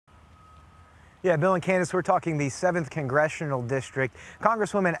Yeah, Bill and Candace, we're talking the 7th Congressional District.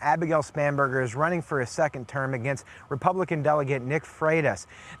 Congresswoman Abigail Spanberger is running for a second term against Republican delegate Nick Freitas.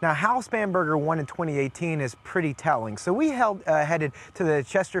 Now, how Spanberger won in 2018 is pretty telling. So we headed to the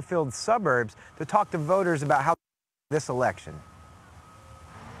Chesterfield suburbs to talk to voters about how this election.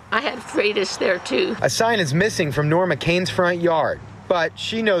 I had Freitas there too. A sign is missing from Norma Kane's front yard, but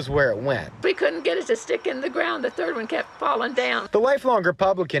she knows where it went. We couldn't get it to stick in the ground. The third one kept falling down. The lifelong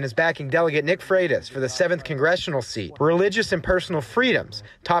Republican is backing Delegate Nick Freitas for the 7th Congressional seat. Religious and personal freedoms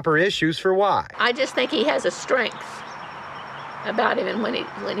top her issues for why. I just think he has a strength about him, and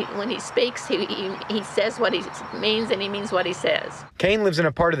when he speaks, he says what he means, and he means what he says. Kane lives in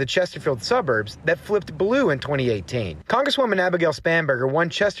a part of the Chesterfield suburbs that flipped blue in 2018. Congresswoman Abigail Spanberger won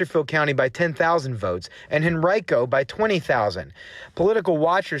Chesterfield County by 10,000 votes and Henrico by 20,000. Political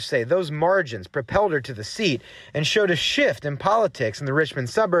watchers say those margins propelled her to the seat and showed a shift in politics in the Richmond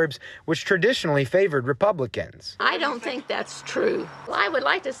suburbs, which traditionally favored Republicans. I don't think that's true. Well, I would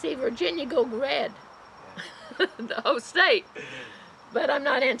like to see Virginia go red. The whole state, but I'm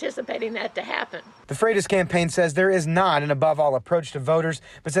not anticipating that to happen. The Freitas campaign says there is not an above-all approach to voters,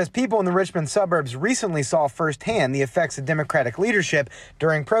 but says people in the Richmond suburbs recently saw firsthand the effects of Democratic leadership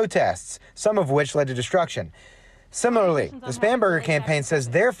during protests, some of which led to destruction. Similarly, the Spanberger campaign says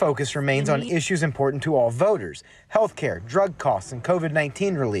their focus remains on issues important to all voters: health care, drug costs, and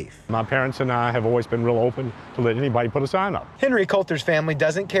COVID-19 relief. My parents and I have always been real open to let anybody put a sign up. Henry Coulter's family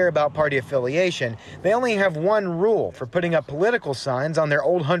doesn't care about party affiliation. They only have one rule for putting up political signs on their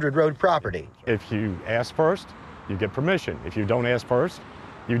Old 100 Road property. If you ask first, you get permission. If you don't ask first,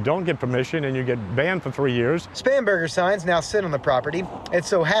 you don't get permission and you get banned for 3 years. Spanberger signs now sit on the property. It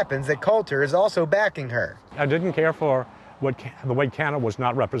so happens that Coulter is also backing her. I didn't care for the way Canada was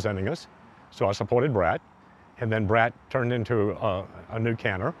not representing us, so I supported Brat. And then Brat turned into a new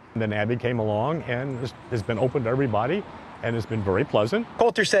canner. And then Abby came along and has been open to everybody, and it's been very pleasant.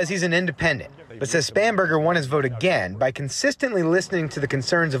 Coulter says he's an independent, but says Spanberger won his vote again by consistently listening to the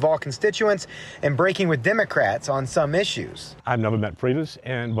concerns of all constituents and breaking with Democrats on some issues. I've never met Freitas,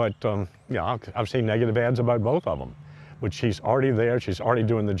 but yeah, I've seen negative ads about both of them. But she's already there, she's already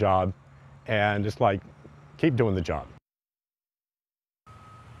doing the job, and it's like, keep doing the job.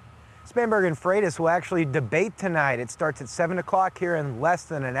 Spanberger and Freitas will actually debate tonight. It starts at 7 o'clock here in less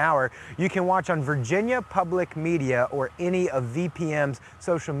than an hour. You can watch on Virginia Public Media or any of VPM's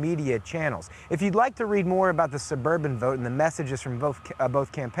social media channels. If you'd like to read more about the suburban vote and the messages from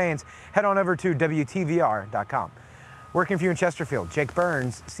both campaigns, head on over to WTVR.com. Working for you in Chesterfield, Jake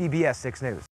Burns, CBS 6 News.